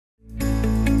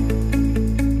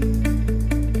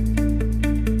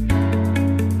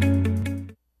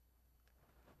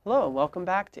Hello and welcome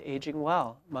back to Aging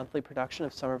Well, monthly production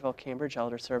of Somerville Cambridge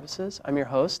Elder Services. I'm your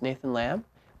host, Nathan Lamb.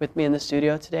 With me in the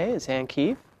studio today is Ann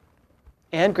Keefe.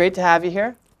 Ann, great to have you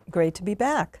here. Great to be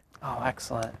back. Oh,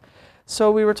 excellent.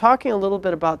 So we were talking a little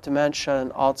bit about dementia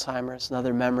and Alzheimer's and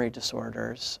other memory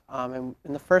disorders. And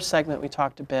in the first segment, we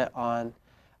talked a bit on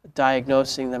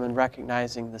diagnosing them and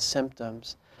recognizing the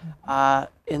symptoms.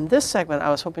 In this segment,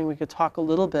 I was hoping we could talk a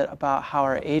little bit about how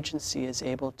our agency is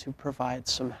able to provide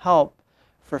some help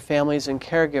for families and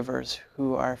caregivers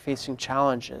who are facing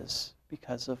challenges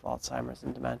because of Alzheimer's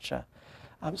and dementia.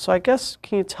 So I guess,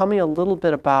 can you tell me a little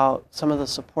bit about some of the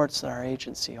supports that our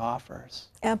agency offers?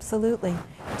 Absolutely.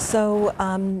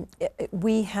 So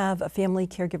we have a family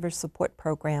caregiver support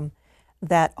program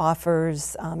that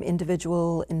offers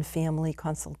individual and family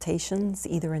consultations,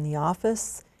 either in the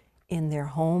office, in their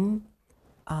home,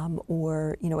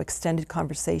 or extended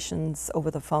conversations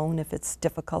over the phone if it's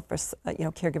difficult for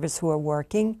caregivers who are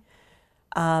working.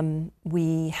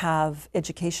 We have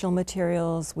educational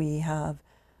materials. We have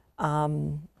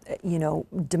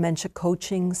dementia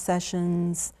coaching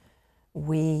sessions.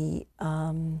 We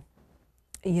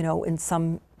in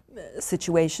some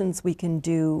situations we can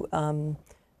do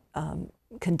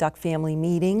conduct family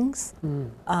meetings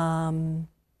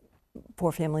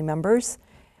for family members.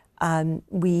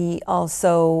 We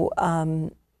also,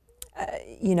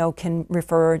 can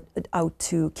refer out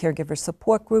to caregiver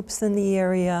support groups in the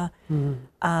area.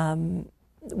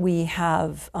 We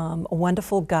have a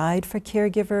wonderful guide for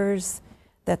caregivers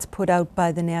that's put out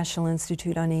by the National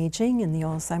Institute on Aging and the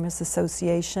Alzheimer's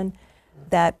Association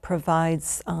that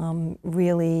provides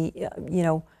really,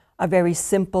 a very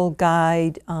simple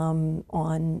guide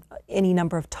on any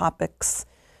number of topics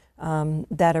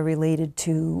that are related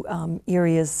to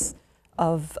areas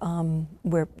of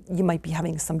where you might be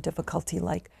having some difficulty,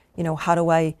 like, how do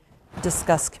I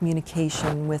discuss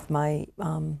communication with my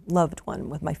loved one,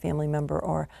 with my family member,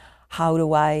 or how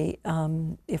do I,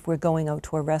 if we're going out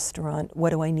to a restaurant, what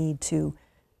do I need to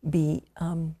be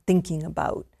thinking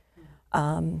about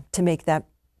to make that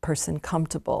person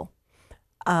comfortable?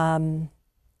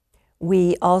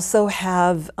 We also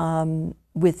have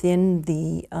within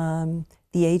the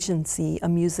agency a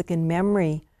music and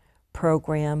memory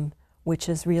program, which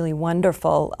is really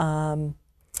wonderful.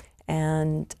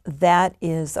 And that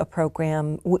is a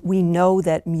program, we know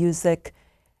that music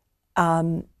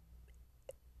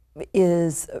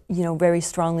is, very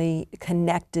strongly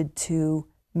connected to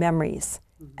memories,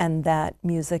 and that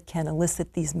music can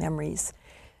elicit these memories.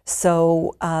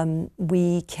 So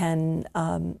we can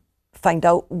find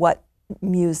out what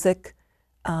music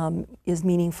is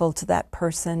meaningful to that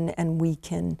person, and we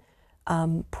can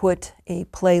put a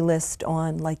playlist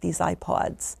on, like these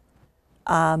iPods,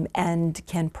 and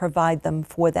can provide them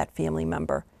for that family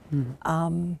member.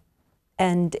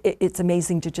 And it's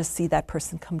amazing to just see that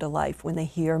person come to life when they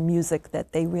hear music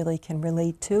that they really can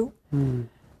relate to.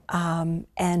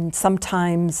 And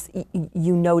sometimes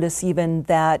you notice even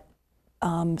that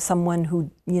someone who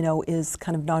is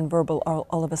kind of nonverbal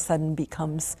all of a sudden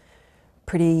becomes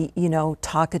pretty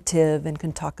talkative and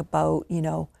can talk about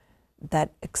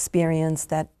that experience,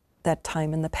 that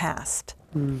time in the past.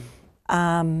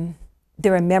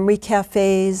 There are memory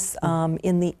cafes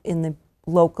in the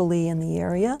locally in the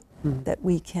area that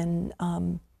we can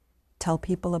tell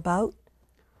people about.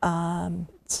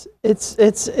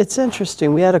 It's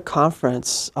interesting. We had a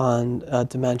conference on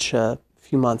dementia a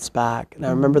few months back, and I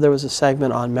remember there was a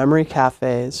segment on memory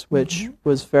cafes, which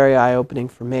was very eye-opening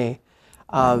for me.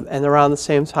 And around the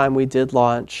same time, we did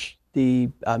launch the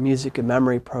music and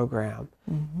memory program.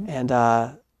 And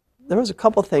there was a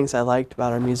couple things I liked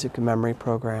about our music and memory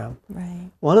program.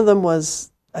 One of them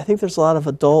was, I think there's a lot of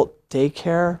adult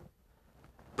daycare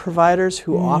providers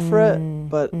who offer it,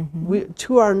 but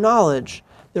to our knowledge,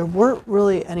 there weren't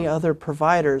really any other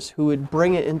providers who would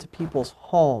bring it into people's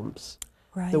homes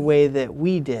the way that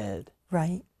we did.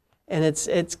 And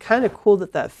it's kind of cool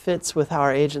that that fits with how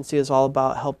our agency is all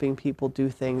about helping people do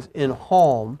things in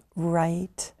home.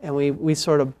 And we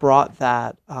sort of brought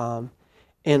that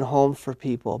in home for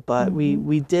people. But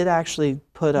we did actually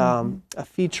put a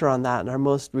feature on that in our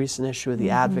most recent issue of The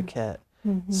Advocate.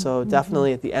 So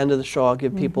definitely at the end of the show, I'll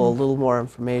give people a little more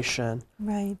information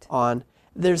on.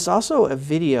 There's also a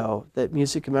video that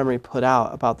Music and Memory put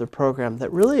out about the program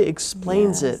that really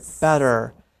explains it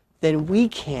better than we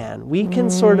can. We can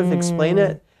sort of explain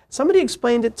it. Somebody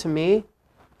explained it to me,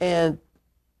 and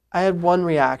I had one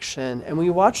reaction. And when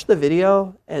you watch the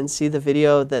video and see the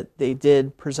video that they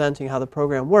did presenting how the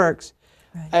program works,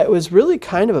 it was really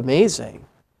kind of amazing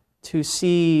to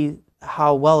see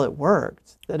how well it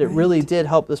worked, that it really did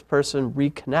help this person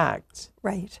reconnect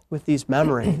with these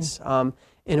memories.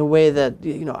 in a way that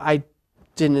I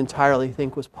didn't entirely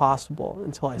think was possible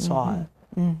until I saw it.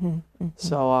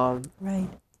 So Right.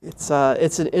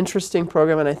 it's an interesting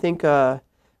program, and I think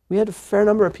we had a fair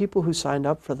number of people who signed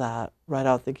up for that right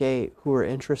out the gate who were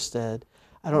interested.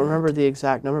 I don't remember the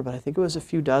exact number, but I think it was a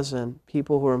few dozen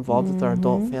people who were involved with our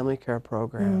adult family care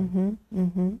program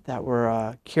that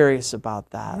were curious about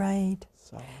that. Right.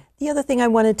 So. The other thing I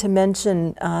wanted to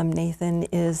mention, Nathan,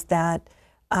 is that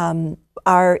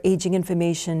our aging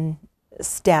information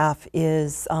staff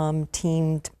is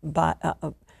teamed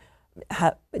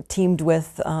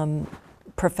with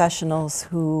professionals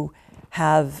who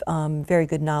have very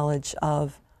good knowledge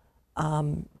of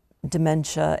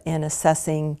dementia and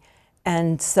assessing,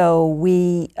 and so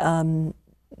we can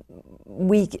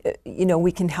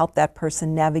help that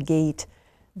person navigate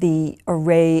the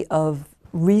array of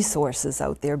resources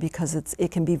out there, because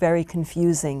it can be very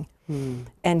confusing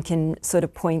and can sort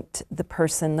of point the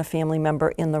person, the family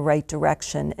member, in the right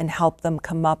direction and help them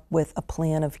come up with a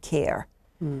plan of care.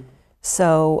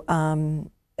 So, and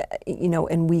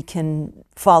we can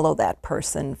follow that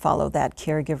person, follow that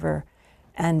caregiver,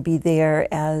 and be there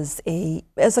as a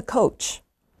coach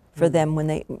for them when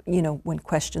they, when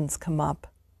questions come up.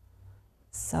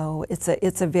 So it's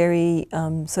a very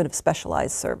sort of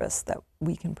specialized service that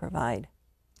we can provide.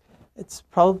 It's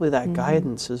probably that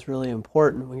guidance is really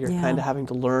important when you're kind of having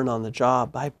to learn on the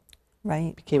job. I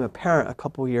became a parent a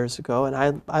couple years ago,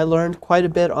 and I learned quite a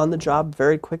bit on the job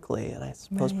very quickly, and I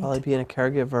suppose probably being a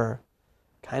caregiver,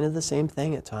 kind of the same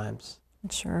thing at times.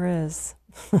 It sure is.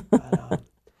 But,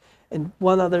 and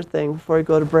one other thing before we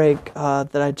go to break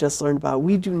that I just learned about,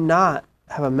 we do not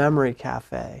have a memory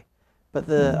cafe, but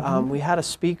we had a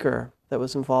speaker that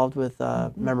was involved with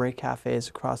memory cafes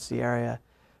across the area.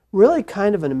 Really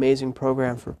kind of an amazing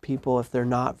program for people if they're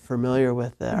not familiar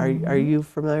with it. Are you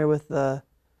familiar with the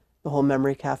whole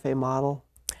memory cafe model?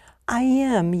 I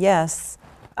am, yes.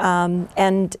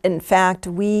 And in fact,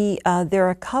 there are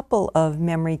a couple of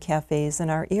memory cafes in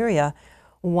our area.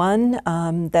 One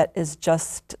that is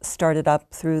just started up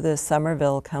through the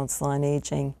Somerville Council on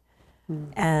Aging.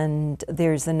 And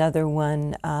there's another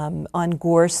one on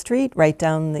Gore Street, right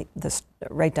down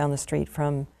the street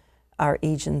from our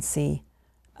agency.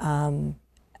 I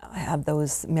have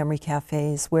those memory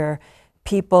cafes where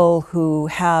people who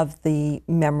have the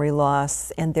memory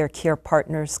loss and their care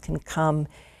partners can come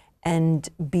and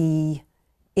be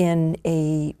in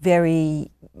a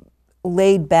very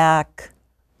laid-back,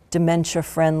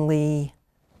 dementia-friendly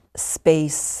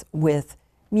space with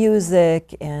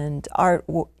music and art,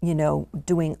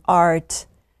 doing art,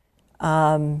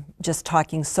 just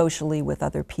talking socially with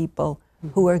other people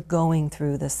who are going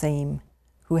through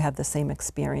who have the same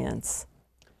experience.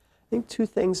 I think two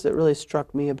things that really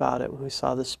struck me about it when we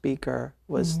saw the speaker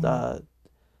was I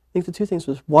think the two things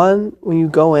was, one, when you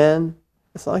go in,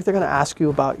 it's not like they're going to ask you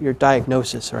about your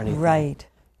diagnosis or anything. Right.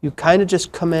 You kind of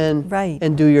just come in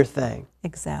and do your thing.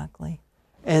 Exactly.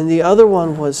 And the other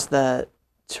one was that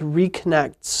to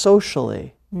reconnect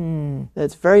socially,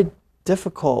 it's very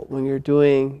difficult when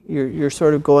you're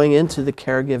sort of going into the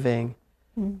caregiving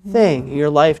thing. Your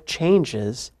life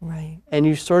changes, and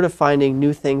you're sort of finding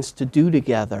new things to do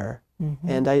together.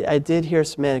 And I did hear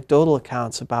some anecdotal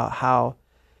accounts about how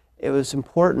it was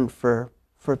important for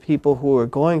people who were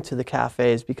going to the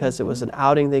cafes because it was an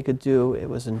outing they could do, it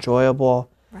was enjoyable.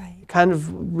 It kind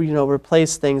of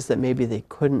replaced things that maybe they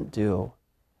couldn't do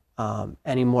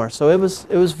anymore. So it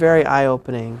was very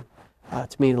eye-opening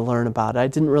to me to learn about it. I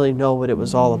didn't really know what it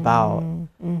was all about,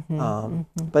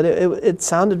 but it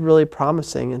sounded really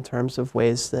promising in terms of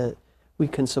ways that we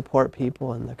can support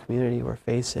people in the community who are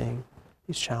facing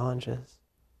these challenges.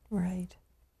 Right.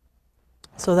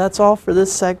 So that's all for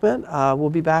this segment. We'll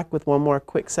be back with one more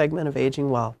quick segment of Aging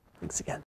Well. Thanks again.